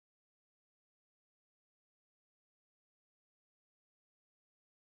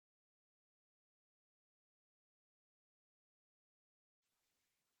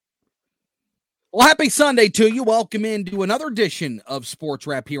Well, happy Sunday to you. Welcome into another edition of Sports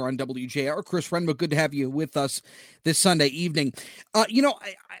Wrap here on WJR. Chris Renmo, good to have you with us this Sunday evening.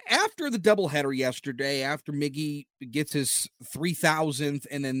 After the doubleheader yesterday, after Miggy gets his 3,000th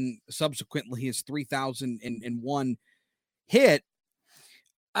and then subsequently his 3,001 hit,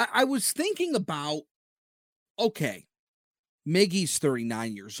 I was thinking about, okay, Miggy's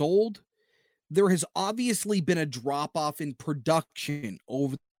 39 years old. There has obviously been a drop-off in production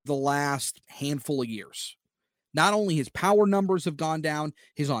over the last handful of years. Not only his power numbers have gone down,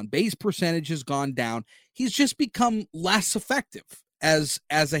 his on-base percentage has gone down. He's just become less effective as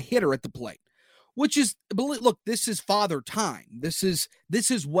a hitter at the plate, which is, look, this is father time. This is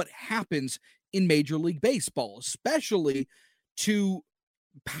what happens in Major League Baseball, especially to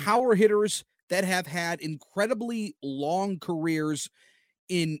power hitters that have had incredibly long careers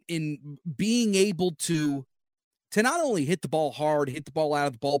in being able to not only hit the ball hard, hit the ball out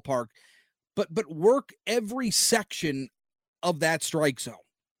of the ballpark, but work every section of that strike zone.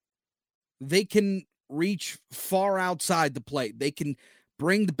 They can reach far outside the plate. They can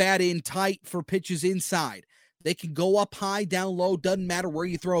bring the bat in tight for pitches inside. They can go up high, down low, doesn't matter where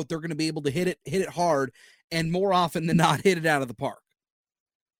you throw it, they're going to be able to hit it hard, and more often than not, hit it out of the park.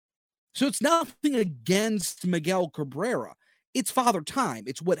 So it's nothing against Miguel Cabrera. It's father time.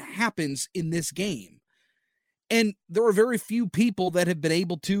 It's what happens in this game. And there are very few people that have been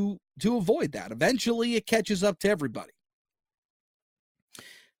able to avoid that. Eventually, it catches up to everybody.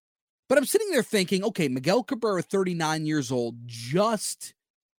 But I'm sitting there thinking, okay, Miguel Cabrera, 39 years old, just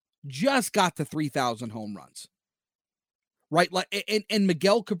got to 3,000 home runs, right? And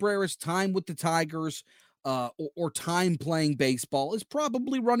Miguel Cabrera's time with the Tigers or time playing baseball is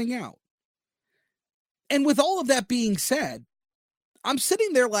probably running out. And with all of that being said, I'm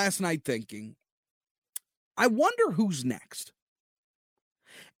sitting there last night thinking, I wonder who's next.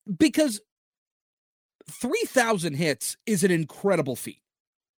 Because 3,000 hits is an incredible feat.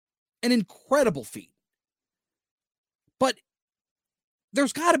 An incredible feat. But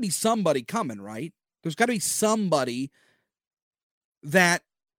there's got to be somebody coming, right? There's got to be somebody that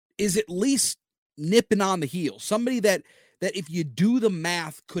is at least nipping on the heels. Somebody that if you do the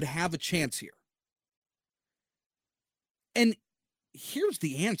math could have a chance here. And here's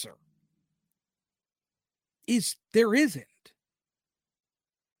the answer. Is there isn't.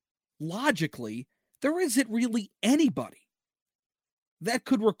 Logically, there isn't really anybody that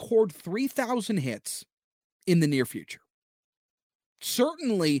could record 3,000 hits in the near future.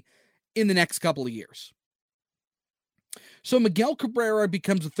 Certainly in the next couple of years. So Miguel Cabrera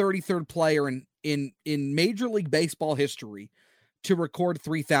becomes the 33rd player in Major League Baseball history to record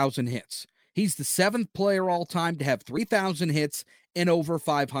 3,000 hits. He's the 7th player all time to have 3,000 hits and over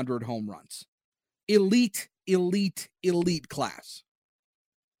 500 home runs. Elite class.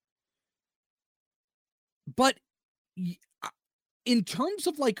 But in terms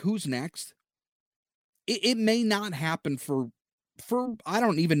of like who's next, it may not happen for I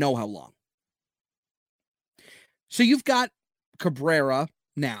don't even know how long. So you've got Cabrera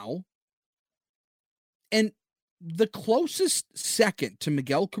now, and the closest second to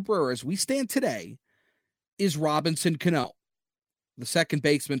Miguel Cabrera as we stand today is Robinson Cano, the second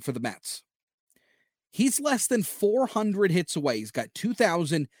baseman for the Mets. He's less than 400 hits away. He's got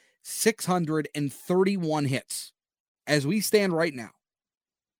 2,631 hits as we stand right now.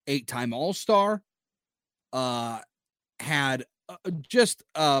 8-time All-Star, had just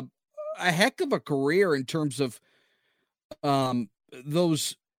a heck of a career in terms of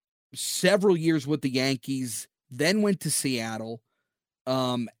those several years with the Yankees, then went to Seattle.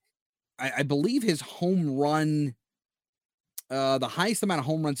 I believe his home run, the highest amount of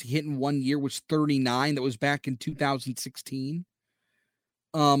home runs he hit in 1 year was 39. That was back in 2016.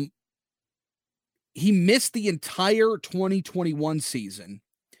 He missed the entire 2021 season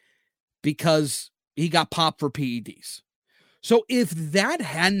because he got popped for PEDs. So if that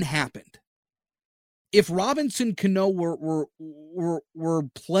hadn't happened, if Robinson Cano were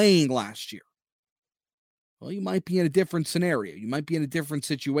playing last year, well, you might be in a different scenario. You might be in a different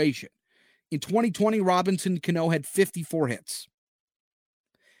situation. In 2020, Robinson Cano had 54 hits.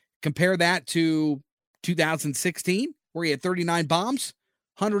 Compare that to 2016, where he had 39 bombs,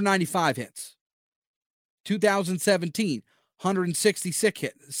 195 hits. 2017,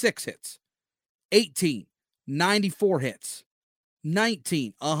 166 hits. 18, 94 hits.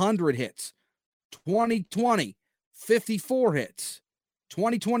 19, 100 hits. 2020, 54 hits.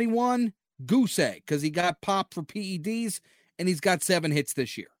 2021, goose egg, because he got popped for PEDs, and he's got 7 hits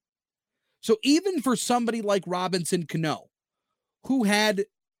this year. So even for somebody like Robinson Cano, who had,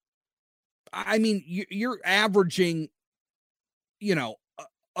 I mean, you're averaging, a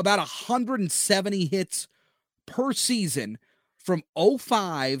about 170 hits per season from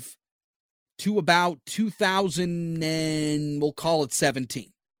 05 to about 2000 and we'll call it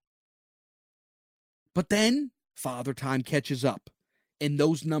 17. But then Father Time catches up and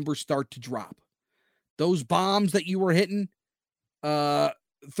those numbers start to drop. Those bombs that you were hitting,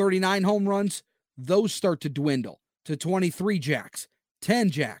 39 home runs, those start to dwindle to 23 jacks,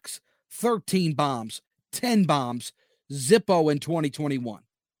 10 jacks, 13 bombs, 10 bombs, Zippo in 2021.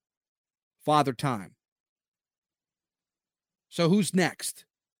 Father Time. So who's next?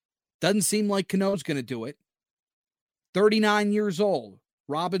 Doesn't seem like Cano's going to do it. 39 years old,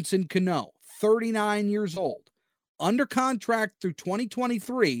 Robinson Cano, 39 years old, under contract through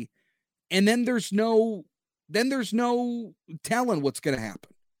 2023, and then there's no telling what's going to happen.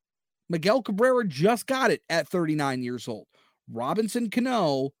 Miguel Cabrera just got it at 39 years old. Robinson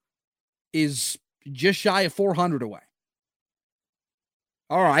Cano is just shy of 400 away.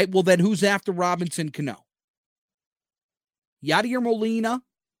 All right, well then who's after Robinson Cano? Yadier Molina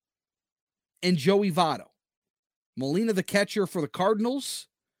and Joey Votto. Molina, the catcher for the Cardinals,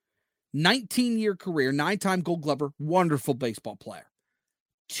 19-year career, 9-time Gold Glover, wonderful baseball player.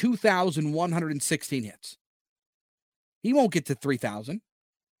 2,116 hits. He won't get to 3,000.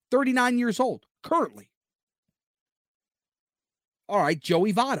 39 years old, currently. All right,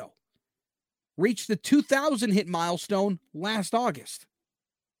 Joey Votto reached the 2,000 hit milestone last August.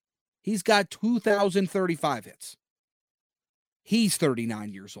 He's got 2,035 hits. He's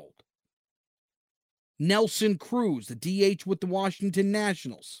 39 years old. Nelson Cruz, the DH with the Washington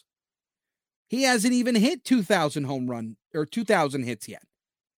Nationals. He hasn't even hit 2,000 home run or 2,000 hits yet.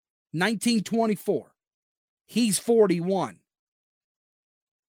 1924. He's 41.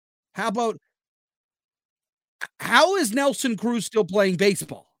 How is Nelson Cruz still playing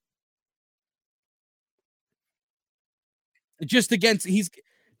baseball? Just against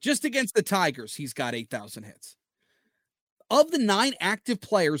the Tigers, he's got 8,000 hits. Of the 9 active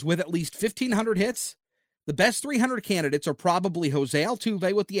players with at least 1,500 hits, the best 300 candidates are probably Jose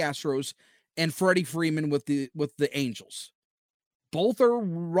Altuve with the Astros and Freddie Freeman with the Angels. Both are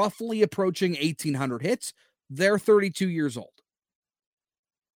roughly approaching 1,800 hits. They're 32 years old.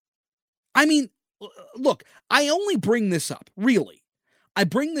 I mean, look, I only bring this up, really. I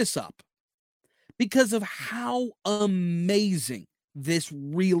bring this up because of how amazing this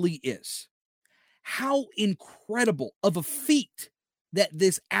really is. How incredible of a feat that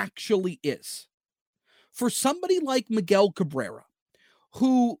this actually is. For somebody like Miguel Cabrera,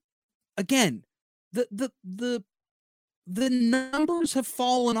 who, again, the numbers have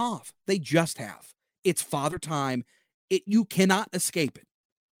fallen off. They just have. It's Father Time. You cannot escape it.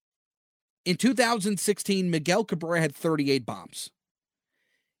 In 2016, Miguel Cabrera had 38 bombs.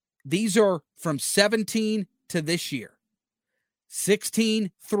 These are from 17 to this year. 16,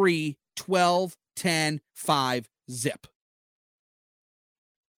 3, 12, 10, 5, zip.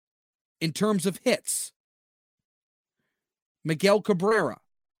 In terms of hits, Miguel Cabrera,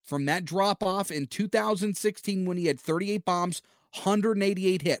 from that drop-off in 2016 when he had 38 bombs,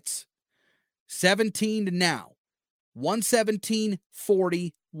 188 hits. 17 to now, 117,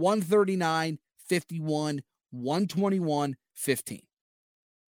 40, 139, 51, 121, 15.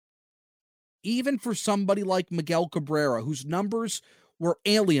 Even for somebody like Miguel Cabrera, whose numbers were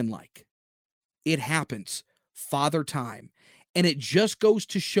alien-like, it happens. Father Time. And it just goes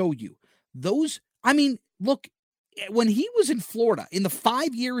to show you, look, when he was in Florida, in the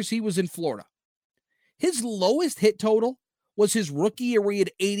 5 years he was in Florida, his lowest hit total was his rookie year where he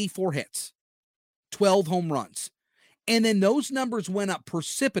had 84 hits, 12 home runs. And then those numbers went up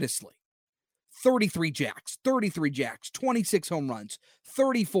precipitously. 33 jacks, 26 home runs,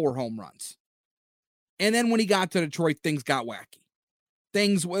 34 home runs. And then when he got to Detroit, things got wacky.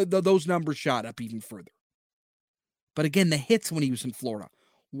 Those numbers shot up even further. But again, the hits when he was in Florida,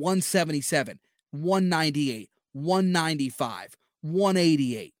 177, 198, 195,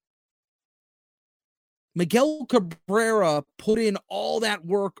 188. Miguel Cabrera put in all that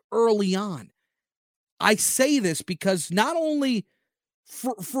work early on. I say this because not only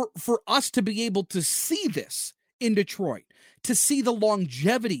for us to be able to see this in Detroit, to see the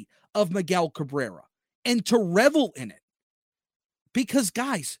longevity of Miguel Cabrera and to revel in it. Because,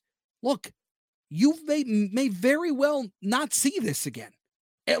 guys, look, you may very well not see this again.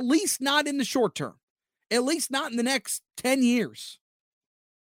 At least not in the short term. At least not in the next 10 years.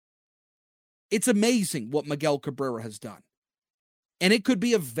 It's amazing what Miguel Cabrera has done. And it could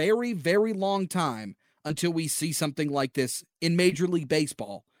be a very, very long time until we see something like this in Major League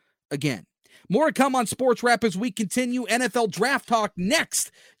Baseball again. More to come on Sports Wrap as we continue NFL Draft Talk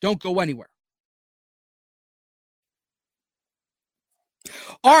next. Don't go anywhere.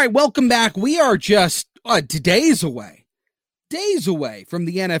 All right, welcome back. We are just days away from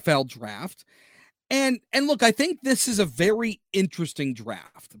the NFL draft. And look, I think this is a very interesting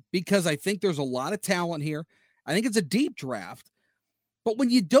draft because I think there's a lot of talent here. I think it's a deep draft. But when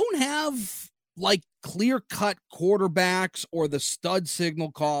you don't have like clear-cut quarterbacks or the stud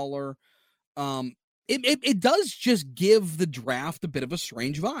signal caller, it does just give the draft a bit of a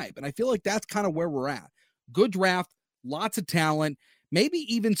strange vibe. And I feel like that's kind of where we're at. Good draft, lots of talent, maybe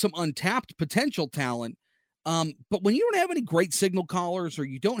even some untapped potential talent. But when you don't have any great signal callers or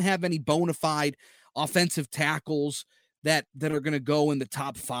you don't have any bona fide offensive tackles that are going to go in the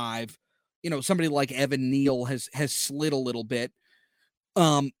top five, somebody like Evan Neal has slid a little bit.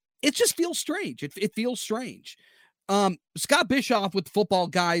 It just feels strange. It feels strange. Scott Bischoff with Football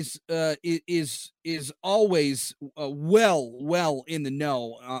Guys is always well in the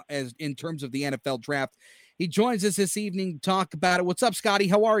know as in terms of the NFL draft. He joins us this evening to talk about it. What's up, Scotty?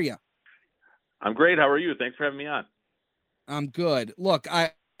 How are you? I'm great. How are you? Thanks for having me on. I'm good. Look,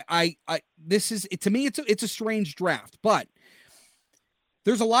 this is to me it's a strange draft, but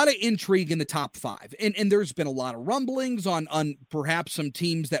there's a lot of intrigue in the top five, and there's been a lot of rumblings on perhaps some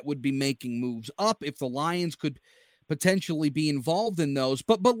teams that would be making moves up if the Lions could potentially be involved in those.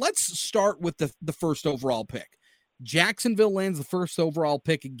 But let's start with the first overall pick. Jacksonville lands the first overall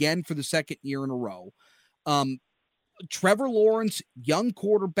pick again for the second year in a row. Trevor Lawrence, young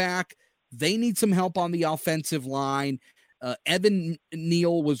quarterback. They need some help on the offensive line. Evan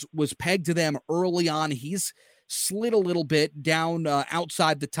Neal was pegged to them early on. He's slid a little bit down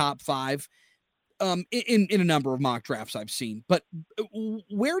outside the top five in a number of mock drafts I've seen. But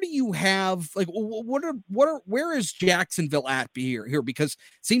where do you have where is Jacksonville at here? Because it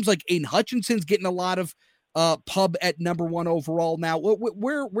seems like Aiden Hutchinson's getting a lot of pub at number one overall now.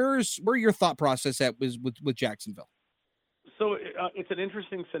 Where your thought process at was with Jacksonville? So it's an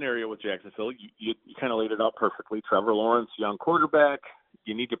interesting scenario with Jacksonville. You kind of laid it out perfectly. Trevor Lawrence, young quarterback.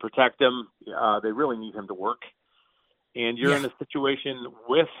 You need to protect him. They really need him to work. And you're in a situation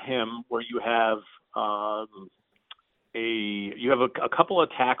with him where you have a couple of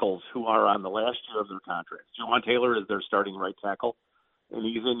tackles who are on the last year of their contracts. Jawaan Taylor is their starting right tackle, and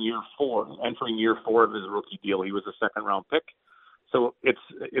he's in entering year four of his rookie deal. He was a second round pick, so it's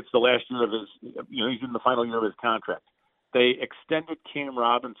the last year of his. He's in the final year of his contract. They extended Cam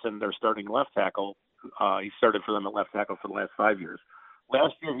Robinson, their starting left tackle. He started for them at left tackle for the last 5 years.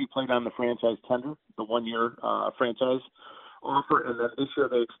 Last year, he played on the franchise tender, the one-year franchise offer, and then this year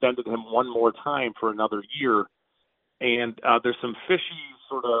they extended him one more time for another year. And there's some fishy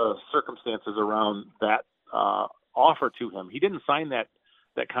sort of circumstances around that offer to him. He didn't sign that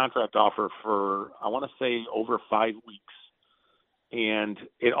contract offer for, I want to say, over 5 weeks. And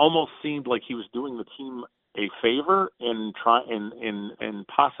it almost seemed like he was doing the team a favor in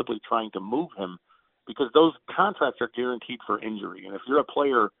possibly trying to move him, because those contracts are guaranteed for injury. And if you're a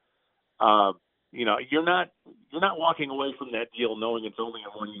player, you're not walking away from that deal knowing it's only a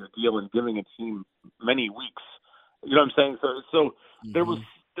 1 year deal and giving a team many weeks. You know what I'm saying? So there was,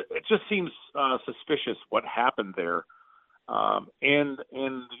 it just seems suspicious what happened there. And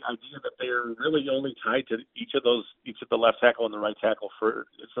the idea that they're really only tied to each of the left tackle and the right tackle for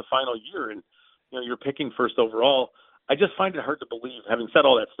it's the final year, and you're picking first overall. I just find it hard to believe. Having said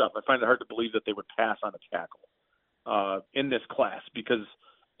all that stuff, I find it hard to believe that they would pass on a tackle in this class, because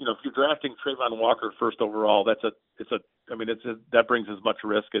if you're drafting Trayvon Walker first overall, that brings as much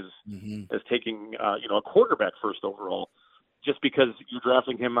risk as taking a quarterback first overall, just because you're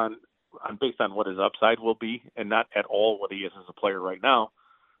drafting him on based on what his upside will be and not at all what he is as a player right now.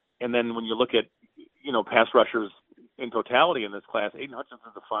 And then when you look at pass rushers in totality in this class, Aiden Hutchinson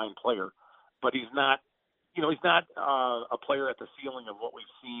is a fine player, but he's not a player at the ceiling of what we've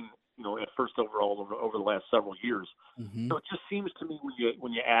seen, at first overall over the last several years. So it just seems to me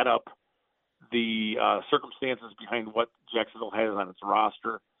when you add up the circumstances behind what Jacksonville has on its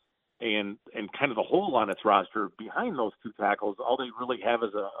roster and kind of the hole on its roster behind those two tackles, all they really have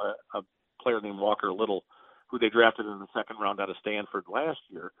is a player named Walker Little, who they drafted in the second round out of Stanford last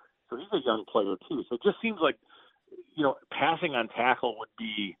year. So he's a young player too. So it just seems like, passing on tackle would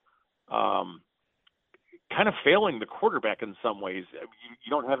be kind of failing the quarterback in some ways. You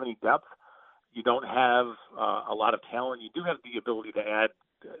don't have any depth. You don't have a lot of talent. You do have the ability to add.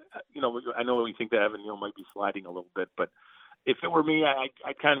 I know we think that Evan Neal might be sliding a little bit, but if it were me,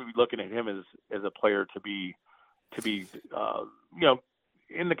 I'd kind of be looking at him as a player to be in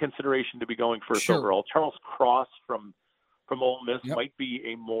the consideration to be going first overall. Charles Cross from Ole Miss might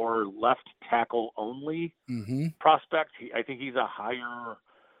be a more left tackle only prospect. I think he's a higher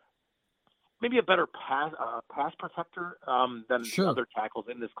maybe a better pass protector than Sure. other tackles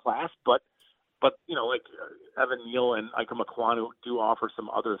in this class, but like Evan Neal and Ike Makwanu do offer some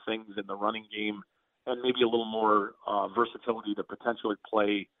other things in the running game, and maybe a little more versatility to potentially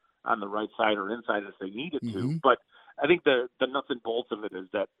play on the right side or inside as they needed to. But I think the nuts and bolts of it is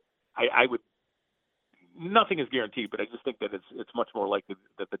that I would. Nothing is guaranteed, but I just think that it's much more likely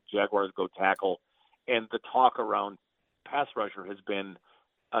that the Jaguars go tackle, and the talk around pass rusher has been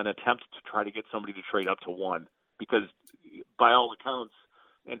an attempt to try to get somebody to trade up to one, because by all accounts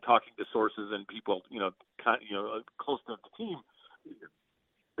and talking to sources and people, close to the team,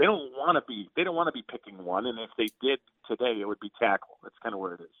 they don't want to be picking one, and if they did today, it would be tackle. That's kind of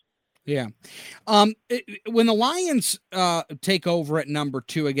where it is. Yeah. When the Lions take over at number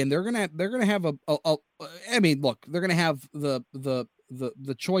 2 again, they're gonna have they're gonna have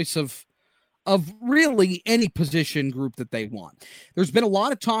the choice of really any position group that they want. There's been a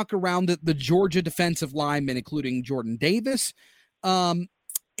lot of talk around the Georgia defensive linemen, including Jordan Davis, and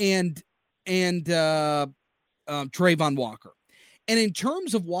Trayvon Walker. And in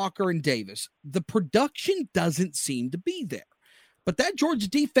terms of Walker and Davis, the production doesn't seem to be there. But that Georgia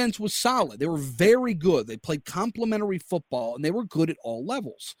defense was solid. They were very good. They played complementary football, and they were good at all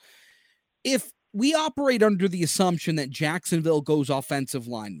levels. If we operate under the assumption that Jacksonville goes offensive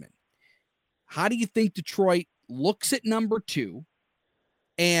lineman, how do you think Detroit looks at number 2?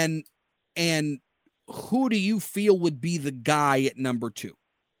 And who do you feel would be the guy at number 2?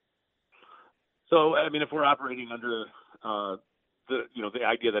 So, I mean, if we're operating under the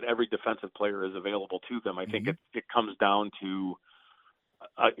idea that every defensive player is available to them, I think it comes down to,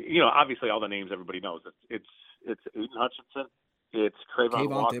 obviously all the names everybody knows. It's Aiden Hutchinson, it's Trayvon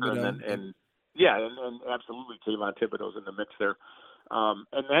Walker, Thibodeau. and absolutely Kayvon Thibodeau's in the mix there.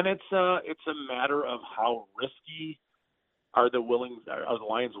 And then it's a matter of how risky are the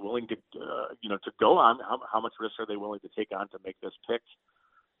Lions willing to to go on? How much risk are they willing to take on to make this pick?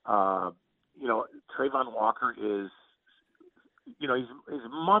 Trayvon Walker is, he's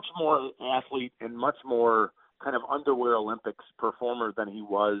much more athlete and much more kind of underwear Olympics performer than he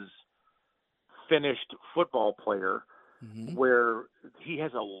was finished football player, where he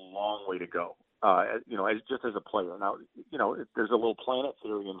has a long way to go. As a player. Now, there's a little planet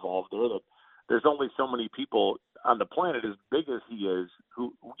theory involved there, that there's only so many people on the planet as big as he is,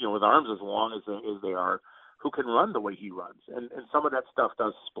 who, with arms as long as they are, who can run the way he runs. And some of that stuff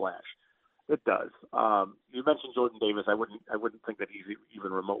does splash. It does. You mentioned Jordan Davis. I wouldn't think that he's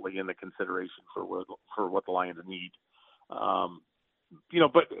even remotely in the consideration for what the Lions need. But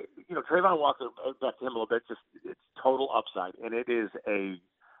Trayvon Walker, back to him a little bit, it's total upside, and it is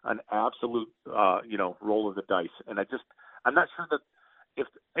an absolute roll of the dice. And I'm not sure that if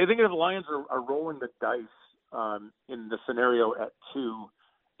the Lions are rolling the dice in the scenario at 2,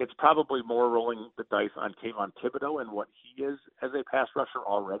 it's probably more rolling the dice on Kayvon Thibodeau and what he is as a pass rusher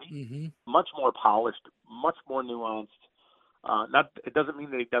already. Much more polished, much more nuanced. It doesn't mean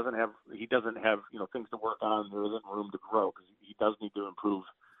that he doesn't have things to work on. There isn't room to grow, because he does need to improve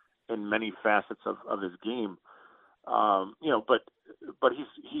in many facets of his game. But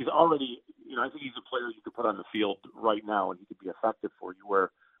he's already, I think he's a player you could put on the field right now and he could be effective for you.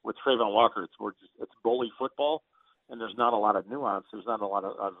 Where with Trayvon Walker, it's bully football, and there's not a lot of nuance. There's not a lot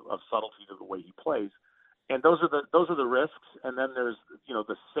of subtlety to the way he plays, and those are the risks. And then there's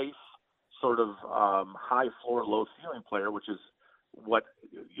the safe sort of high floor, low ceiling player, which is what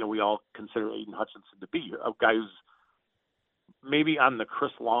we all consider Aiden Hutchinson to be, a guy who's maybe on the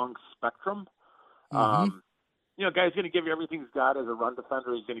Chris Long spectrum. Guy's going to give you everything he's got as a run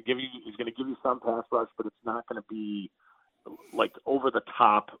defender. He's going to give you some pass rush, but it's not going to be like over the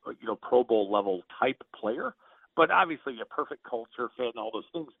top, Pro Bowl level type player. But obviously a perfect culture fit and all those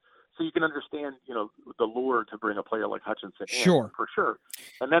things. So you can understand, the lure to bring a player like Hutchinson in, for sure.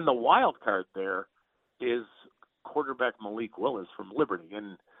 And then the wild card there is quarterback Malik Willis from Liberty.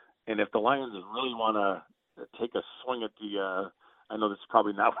 And if the Lions really want to take a swing at I know this is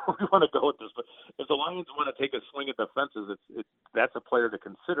probably not where we want to go with this, but if the Lions want to take a swing at the fences, that's a player to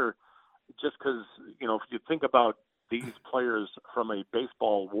consider, just because, if you think about these players from a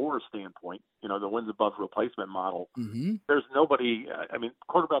baseball WAR standpoint, the wins above replacement model, there's nobody. I mean,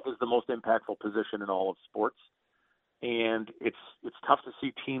 quarterback is the most impactful position in all of sports, and it's tough to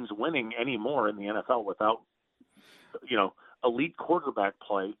see teams winning anymore in the NFL without, elite quarterback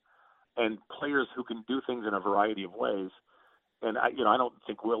play and players who can do things in a variety of ways. And I don't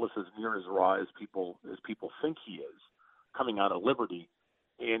think Willis is near as raw as people think he is coming out of Liberty.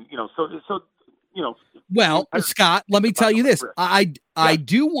 And well, Scott, let me tell you this. I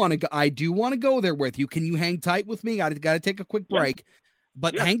do want to go there with you. Can you hang tight with me? I got to take a quick break.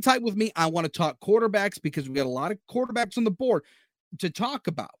 But Yeah. hang tight with me. I want to talk quarterbacks because we got a lot of quarterbacks on the board to talk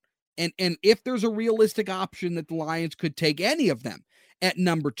about. And if there's a realistic option that the Lions could take any of them at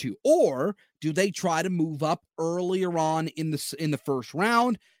number 2, or do they try to move up earlier on in the first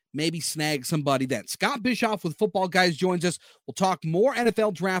round, maybe snag somebody then? Scott Bischoff with Football Guys joins us. We'll talk more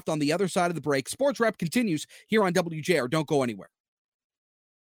NFL draft on the other side of the break. Sports Wrap continues here on WJR. Don't go anywhere.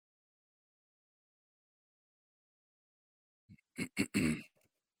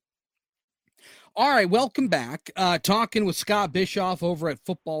 All right, welcome back. Talking with Scott Bischoff over at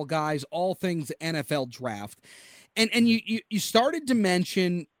Football Guys, all things NFL draft. And you started to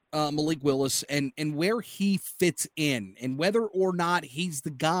mention Malik Willis and where he fits in and whether or not he's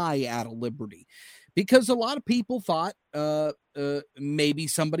the guy out of Liberty. Because a lot of people thought maybe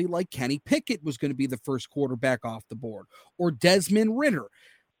somebody like Kenny Pickett was going to be the first quarterback off the board, or Desmond Ridder.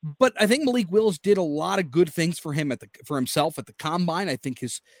 But I think Malik Willis did a lot of good things for himself at the combine. I think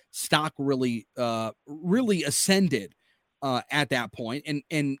his stock really ascended at that point.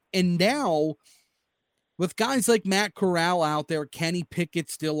 And now with guys like Matt Corral out there, Kenny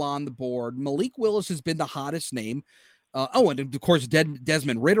Pickett still on the board, Malik Willis has been the hottest name. And of course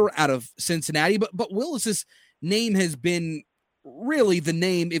Desmond Ridder out of Cincinnati, but Willis's name has been really the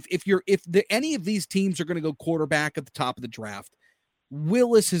name. If any of these teams are going to go quarterback at the top of the draft,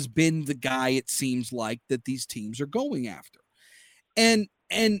 Willis has been the guy, it seems like, that these teams are going after. And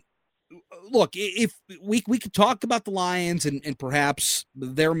look, if we could talk about the Lions and perhaps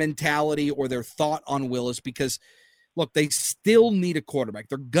their mentality or their thought on Willis, because look, they still need a quarterback.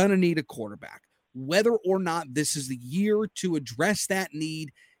 They're going to need a quarterback. Whether or not this is the year to address that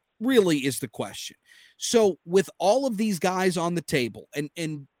need really is the question. So with all of these guys on the table,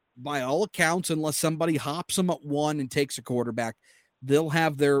 and by all accounts, unless somebody hops them at 1 and takes a quarterback, they'll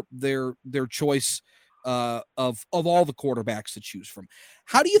have their choice of all the quarterbacks to choose from.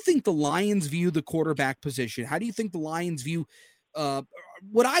 How do you think the Lions view the quarterback position? How do you think the Lions view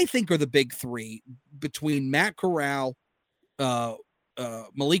what I think are the big 3 between Matt Corral,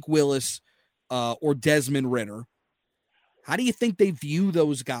 Malik Willis, or Desmond Ridder? How do you think they view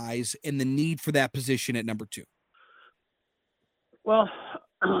those guys and the need for that position at number 2? Well,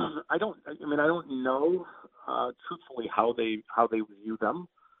 I don't know truthfully how they view them.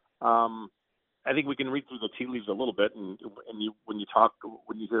 I think we can read through the tea leaves a little bit, and when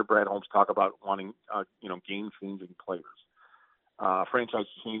you hear Brad Holmes talk about wanting game changing players, franchise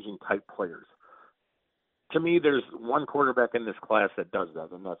changing type players. To me, there's one quarterback in this class that does that,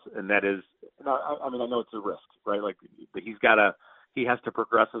 and that is, I know it's a risk, right? Like he has to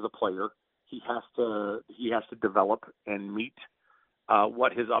progress as a player. He has to develop and meet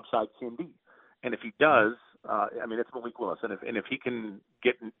what his upside can be. And if he does, it's Malik Willis. And if he can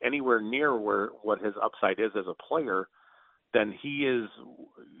get anywhere near what his upside is as a player, then he is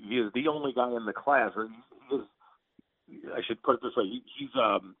the only guy in the class. Or he is, I should put it this way: he's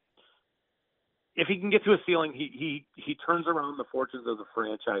if he can get to a ceiling, he turns around the fortunes of the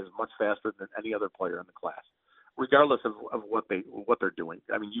franchise much faster than any other player in the class, regardless of what they're doing.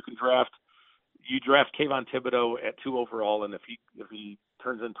 I mean, you draft Kayvon Thibodeau at 2 overall, and if he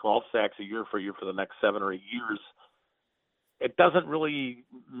turns in 12 sacks a year for the next 7 or 8 years, it doesn't really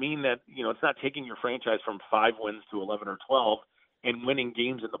mean that, it's not taking your franchise from 5 wins to 11 or 12 and winning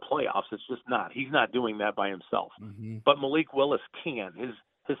games in the playoffs. It's just not. He's not doing that by himself. Mm-hmm. But Malik Willis can.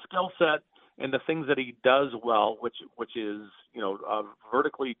 His skill set and the things that he does well, which is,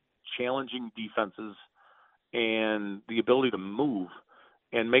 vertically challenging defenses and the ability to move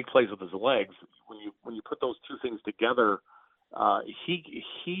and make plays with his legs. When you put those 2 things together,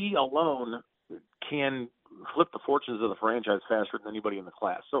 he alone can flip the fortunes of the franchise faster than anybody in the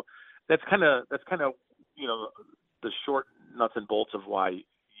class. So that's kind of the short nuts and bolts of why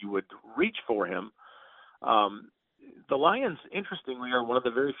you would reach for him. The Lions, interestingly, are one of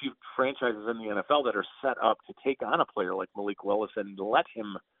the very few franchises in the NFL that are set up to take on a player like Malik Willis and let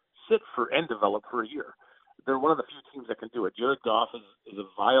him sit and develop for a year. They're one of the few teams that can do it. Jared Goff is a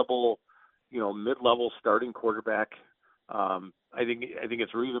viable, mid-level starting quarterback. I think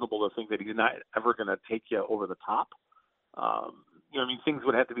it's reasonable to think that he's not ever going to take you over the top. Things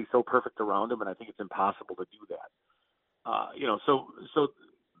would have to be so perfect around him, and I think it's impossible to do that. So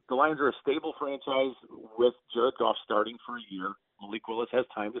the Lions are a stable franchise with Jared Goff starting for a year. Malik Willis has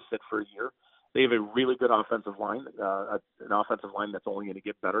time to sit for a year. They have a really good offensive line, an offensive line that's only going to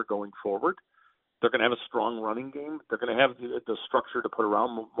get better going forward. They're going to have a strong running game. They're going to have the structure to put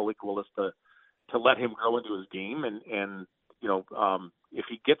around Malik Willis to let him grow into his game. And if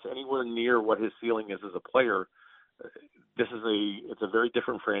he gets anywhere near what his ceiling is as a player, it's a very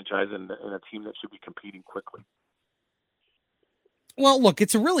different franchise and a team that should be competing quickly. Well, look,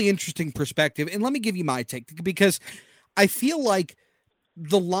 it's a really interesting perspective, and let me give you my take, because I feel like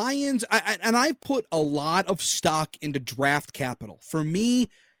the Lions, I put a lot of stock into draft capital. For me,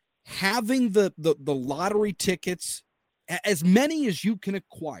 having the lottery tickets, as many as you can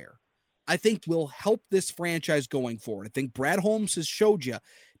acquire, I think will help this franchise going forward. I think Brad Holmes has showed you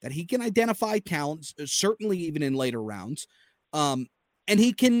that he can identify talents, certainly even in later rounds, and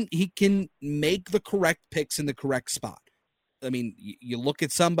he can make the correct picks in the correct spot. I mean, you look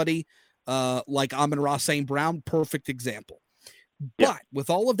at somebody like Amon-Ra St. Brown, perfect example. But with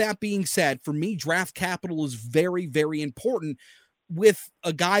all of that being said, for me, draft capital is very, very important with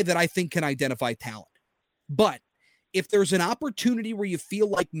a guy that I think can identify talent. But if there's an opportunity where you feel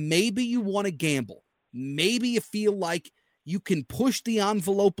like maybe you want to gamble, maybe you feel like you can push the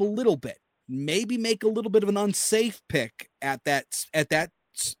envelope a little bit, maybe make a little bit of an unsafe pick at that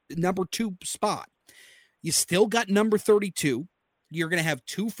number 2 spot, you still got number 32. You're going to have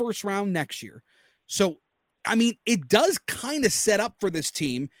 2 first round next year. So, I mean, it does kind of set up for this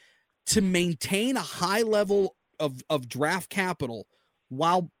team to maintain a high level of draft capital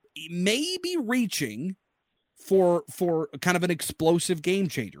while maybe reaching for kind of an explosive game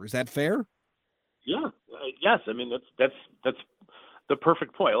changer. Is that fair? Yeah. Yes. I mean, that's the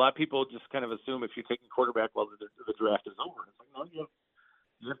perfect point. A lot of people just kind of assume if you're taking quarterback, well, the draft is over. It's like, no,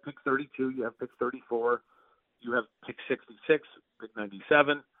 you have pick 32, you have pick 34, you have pick 66, pick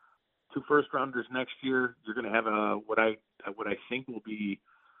 97, 2 first rounders next year. You're going to have what I think will be,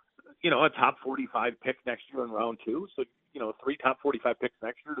 a top 45 pick next year in round 2. So, 3 top 45 picks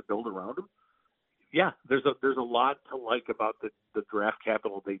next year to build around them. Yeah, there's a lot to like about the draft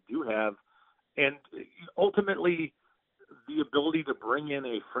capital they do have, and ultimately the ability to bring in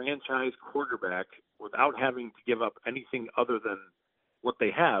a franchise quarterback without having to give up anything other than what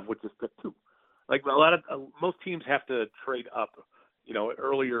they have, which is pick 2. Like most teams have to trade up,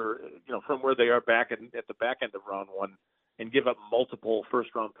 earlier, from where they are back at the back end of round 1, and give up multiple first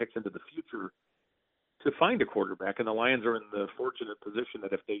round picks into the future to find a quarterback. And the Lions are in the fortunate position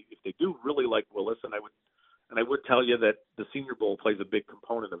that if they do really like Willis, and I would tell you that the Senior Bowl plays a big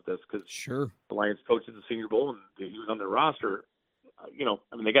component of this, because sure, the Lions coached at the Senior Bowl and he was on their roster.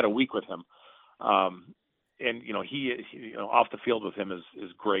 They got a week with him, and he off the field with him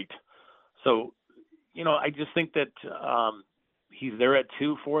is great. So, I just think that he's there at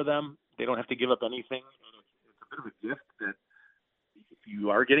 2 for them. They don't have to give up anything. It's a bit of a gift that if you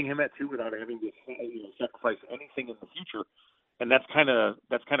are getting him at 2 without having to sacrifice anything in the future, and that's kind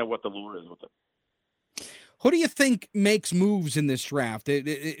of what the lure is with it. Who do you think makes moves in this draft?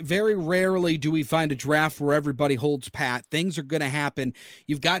 Very rarely do we find a draft where everybody holds pat. Things are going to happen.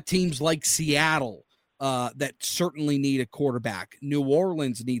 You've got teams like Seattle that certainly need a quarterback. New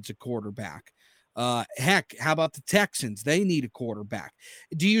Orleans needs a quarterback. Heck, how about the Texans? They need a quarterback.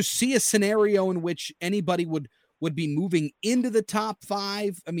 Do you see a scenario in which anybody would be moving into the top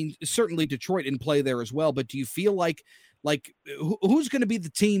 5? I mean, certainly Detroit didn't play there as well, but do you feel like who's going to be the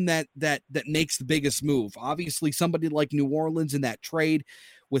team that makes the biggest move? Obviously somebody like New Orleans in that trade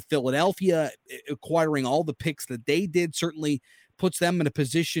with Philadelphia acquiring all the picks that they did certainly puts them in a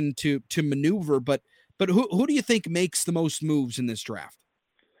position to maneuver, but who do you think makes the most moves in this draft?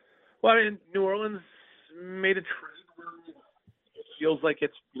 Well, New Orleans made a trade where it feels like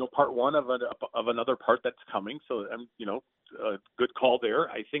it's part 1 of another part that's coming. So a good call there.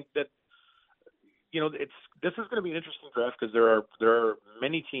 I think that this is going to be an interesting draft because there are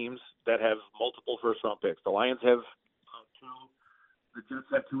many teams that have multiple first round picks. The Lions have 2, the Jets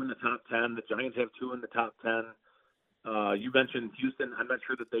have 2 in the top 10, the Giants have 2 in the top 10. You mentioned Houston. I'm not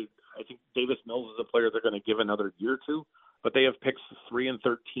sure that I think Davis Mills is a player they're going to give another year to, but they have picks 3 and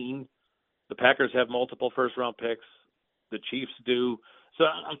 13. The Packers have multiple first round picks. The Chiefs do. So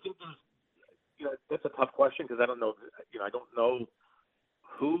I think that's a tough question because I don't know. I don't know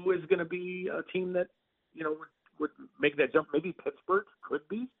who is going to be a team that would make that jump. Maybe Pittsburgh could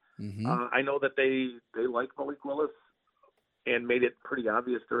be. Mm-hmm. I know that they like Malik Willis and made it pretty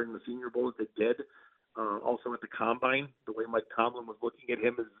obvious during the Senior Bowl that they did. Also at the Combine, the way Mike Tomlin was looking at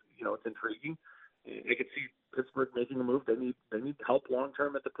him is, it's intriguing. I could see Pittsburgh making a move. They need help long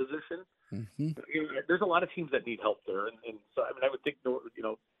term at the position. Mm-hmm. There's a lot of teams that need help there, and so I would think you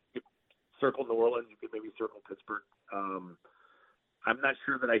circle New Orleans, you could maybe circle Pittsburgh. I'm not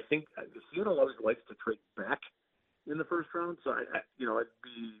sure that I think Seattle always likes to trade back in the first round, so it'd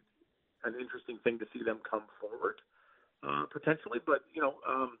be an interesting thing to see them come forward potentially. But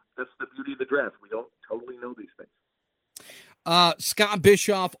that's the beauty of the draft. We don't totally know these things. Scott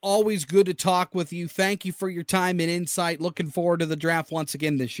Bischoff, always good to talk with you. Thank you for your time and insight. Looking forward to the draft once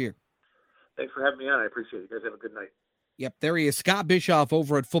again this year. Thanks for having me on. I appreciate it. You guys have a good night. Yep, there he is, Scott Bischoff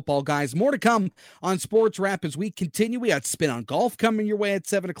over at Football Guys. More to come on Sports Wrap as we continue. We got Spin on Golf coming your way at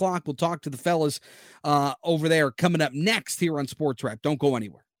 7 o'clock. We'll talk to the fellas over there coming up next here on Sports Wrap. Don't go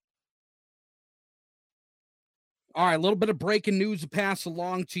anywhere. All right, a little bit of breaking news to pass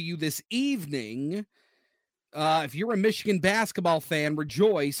along to you this evening. If you're a Michigan basketball fan,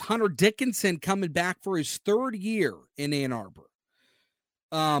 rejoice. Hunter Dickinson coming back for his third year in Ann Arbor.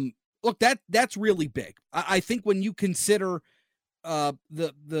 Look, that's really big. I think when you consider the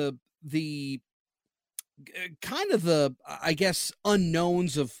kind of the, I guess,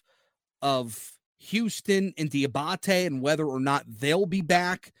 unknowns of Houston and Diabate and whether or not they'll be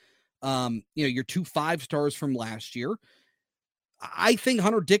back, your 2 5-stars from last year. I think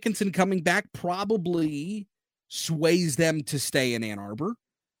Hunter Dickinson coming back probably sways them to stay in Ann Arbor,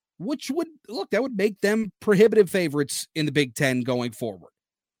 which that would make them prohibitive favorites in the Big Ten going forward.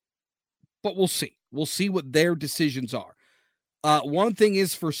 But we'll see. We'll see what their decisions are. One thing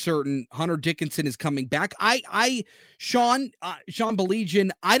is for certain, Hunter Dickinson is coming back. Sean Baligian,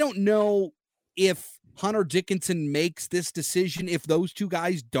 I don't know if Hunter Dickinson makes this decision if those two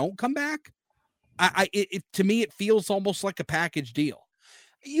guys don't come back. To me, it feels almost like a package deal.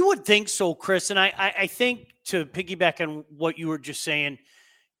 You would think so, Chris. And I think, to piggyback on what you were just saying,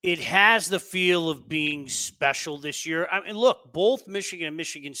 it has the feel of being special this year. I mean, look, both Michigan and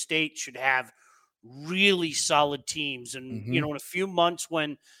Michigan State should have really solid teams. And, in a few months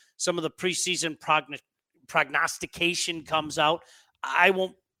when some of the preseason prognostication comes out, I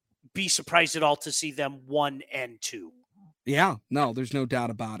won't be surprised at all to see them 1 and 2. Yeah, no, there's no doubt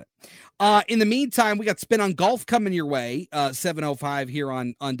about it. In the meantime, we got Spin on Golf coming your way, 7:05 here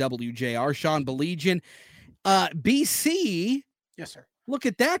on WJR. Sean Baligian, BC. Yes, sir. Look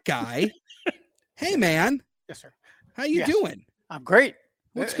at that guy. Hey, man. Yes, sir. How you doing? I'm great.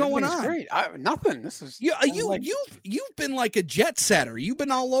 What's going on? Great. Nothing. This is you've been like a jet setter. You've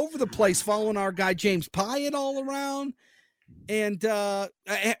been all over the place, following our guy James Pyatt all around. And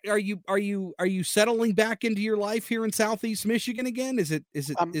are you settling back into your life here in Southeast Michigan again? Is it?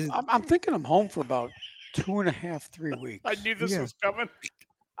 I'm thinking I'm home for about 2.5, 3 weeks. I knew this was coming.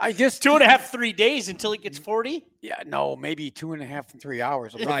 I just 2.5, 3 days until he gets 40. Yeah, no, maybe 2.5 and 3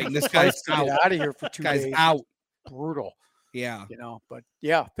 hours. Right, and this guy's out of here for 2 days. Out. Brutal. Yeah, but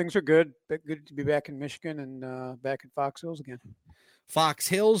yeah, things are good. Good to be back in Michigan and back in Fox Hills again. Fox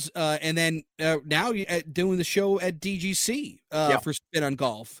Hills, and then now you're doing the show at DGC for Spin on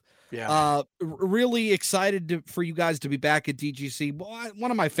Golf. Yeah, really excited for you guys to be back at DGC.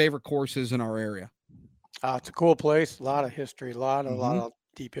 One of my favorite courses in our area. It's a cool place. A lot of history. A lot of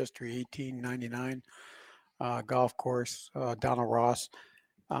deep history. 1899 golf course. Donald Ross.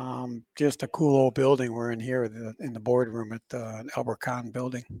 Just a cool old building we're in here in the boardroom at the Albert Kahn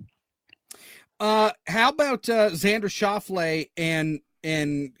building. How about Xander Schauffele and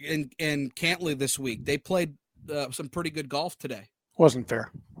Cantley this week? They played some pretty good golf today. Wasn't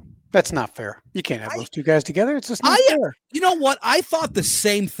fair. That's not fair. You can't have those two guys together. It's just not fair. You know what? I thought the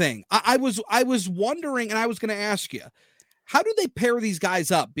same thing. I was wondering, and I was going to ask you, how do they pair these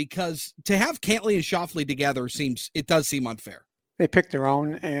guys up? Because to have Cantley and Schauffele together does seem unfair. They picked their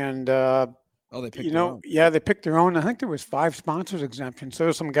own, and they picked their own. Yeah, they picked their own. I think there was 5 sponsors exemptions. So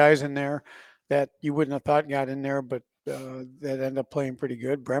there's some guys in there that you wouldn't have thought got in there, but that ended up playing pretty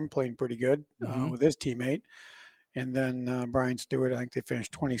good. Brem playing pretty good with his teammate. And then Brian Stewart, I think they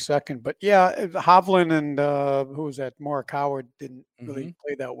finished 22nd. But yeah, Hovland and who was that? Mark Howard didn't really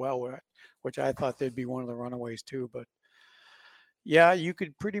play that well, which I thought they'd be one of the runaways too. But yeah, you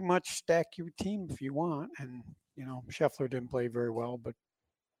could pretty much stack your team if you want. And, Scheffler didn't play very well, but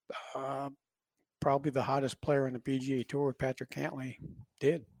probably the hottest player on the PGA Tour, Patrick Cantley,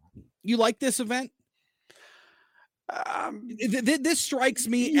 did. You like this event? This strikes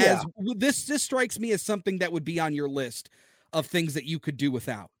me as this strikes me as something that would be on your list of things that you could do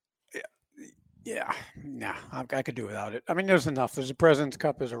without. Yeah, nah, I could do without it. I mean, there's enough. There's a President's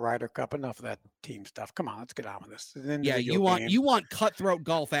Cup, there's a Ryder Cup, enough of that team stuff. Come on, let's get on with this. Yeah, you want cutthroat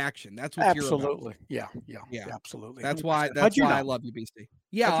golf action. That's what absolutely. You're about. Yeah, absolutely. That's why I love you, BC.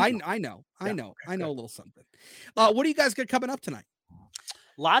 Yeah, I know a little something. What do you guys got coming up tonight?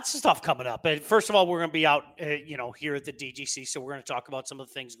 Lots of stuff coming up. And first of all, we're going to be out, here at the DGC. So we're going to talk about some of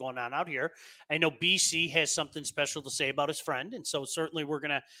the things going on out here. I know BC has something special to say about his friend. And so certainly we're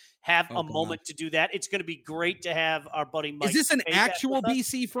going to have a moment to do that. It's going to be great to have our buddy Mike. Is this an actual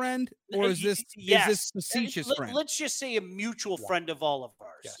BC friend or is this facetious friend? Let's just say a mutual friend of all of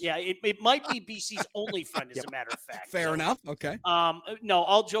ours. Yes. Yeah, it might be BC's only friend, as a matter of fact. Fair enough. Okay. No,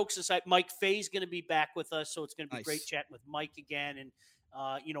 all jokes aside, Mike Fay's going to be back with us. So it's going to be great chatting with Mike again. And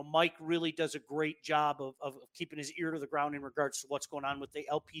Mike really does a great job of keeping his ear to the ground in regards to what's going on with the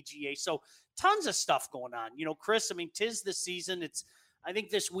LPGA. So tons of stuff going on. Chris, I mean, 'tis the season. I think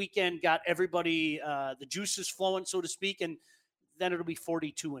this weekend got everybody the juices flowing, so to speak, and then it'll be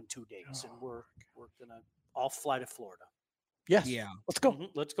 42 in 2 days, and we're gonna all fly to Florida. Yes. Yeah. Let's go. Mm-hmm.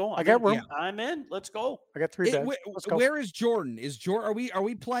 Let's go. I got room. Yeah. I'm in. Let's go. I got 3 beds. Where is Jordan? Are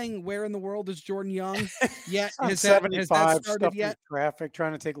we playing? Where in the world is Jordan Young? Yeah, has 75 that started yet? Traffic,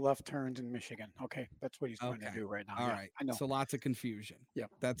 trying to take left turns in Michigan. Okay, that's what he's trying to do right now. All right, I know. So lots of confusion. Yeah,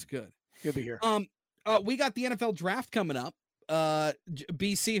 that's good. He'll be here. We got the NFL draft coming up.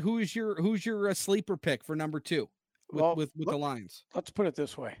 BC, who's your sleeper pick for number 2 with the Lions? Let's put it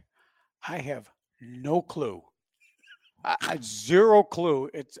this way: I have no clue. I had zero clue.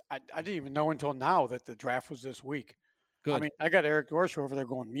 I didn't even know until now that the draft was this week. Good. I mean, I got Eric Dorsey over there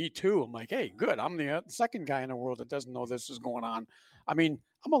going, me too. I'm like, hey, good. I'm the second guy in the world that doesn't know this is going on. I mean,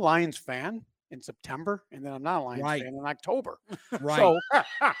 I'm a Lions fan in September, and then I'm not a Lions fan in October. Right. So,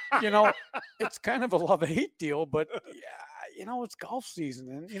 it's kind of a love-hate deal, but it's golf season.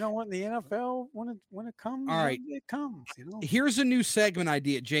 And in the NFL, when it comes, all right, it comes, Here's a new segment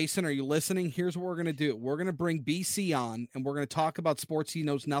idea. Jason, are you listening? Here's what we're going to do. We're going to bring BC on, and we're going to talk about sports he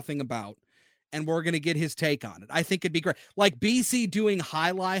knows nothing about, and we're going to get his take on it. I think it'd be great. Like BC doing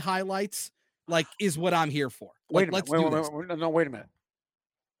highlights, is what I'm here for. Wait a minute.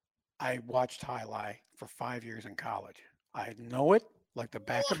 I watched highlight for 5 years in college. I know it like the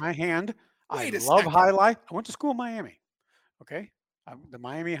back of my hand. I love highlight. I went to school in Miami. Okay. The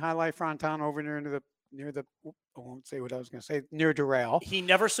Miami highlight Fronton over near the I won't say what I was going to say, near Doral. He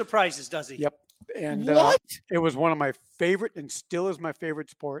never surprises, does he? Yep. And it was one of my favorite and still is my favorite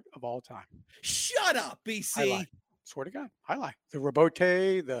sport of all time. Shut up, BC. Highlight. Swear to God. Highlight. The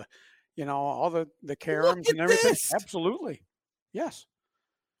Rabote, all the caroms and everything. This. Absolutely. Yes.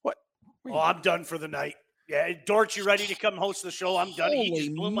 What? Oh, I'm done for the night. Yeah, Dortch, you ready to come host the show? I'm done. He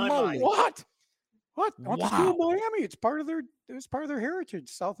just blew my mind. What? I went to school in Wow. Miami. It was part of their heritage,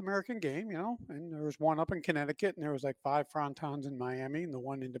 South American game, and there was one up in Connecticut, and there was like 5 Frontons in Miami, and the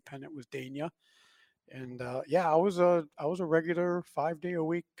one independent was Dania. And I was a regular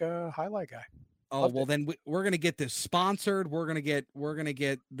 5-day-a-week highlight guy. Oh, well, then we're going to get this sponsored. We're going to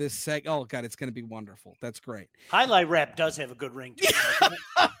get this oh God, it's going to be wonderful. That's great. Highlight rap does have a good ring to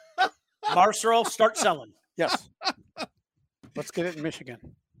it. Marcel, start selling. Yes. Let's get it in Michigan.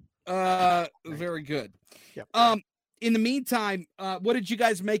 Very good. Yep. In the meantime, what did you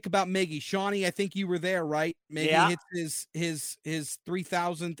guys make about Miggy? Shawnee, I think you were there, right? Miggy hits his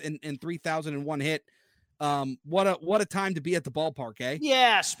 3,000th and 3,001 hit. What a time to be at the ballpark, eh?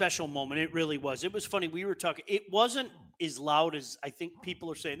 Yeah, special moment. It really was. It was funny. We were talking. It wasn't as loud as I think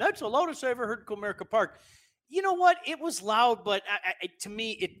people are saying. That's the loudest I ever heard at Comerica Park. You know what? It was loud, but to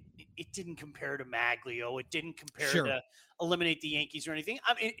me, it didn't compare to Maglio. It didn't compare to eliminate the Yankees or anything.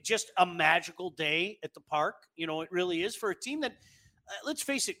 I mean, just a magical day at the park. It really is for a team that, let's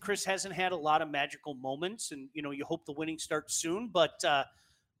face it, Chris hasn't had a lot of magical moments, and you hope the winning starts soon. But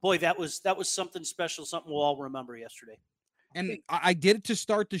boy, that was something special, something we'll all remember yesterday. And I did it to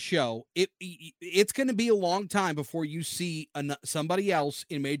start the show. It's going to be a long time before you see somebody else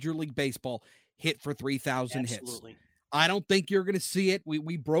in Major League Baseball hit for 3,000 hits. I don't think you're going to see it.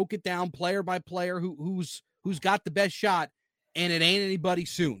 We broke it down player by player who's got the best shot, and it ain't anybody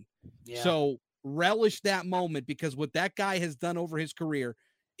soon. Yeah. So relish that moment, because what that guy has done over his career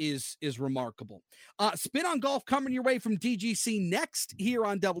is remarkable. Spin on Golf coming your way from DGC next here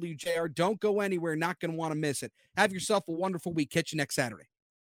on WJR. Don't go anywhere. Not going to want to miss it. Have yourself a wonderful week. Catch you next Saturday.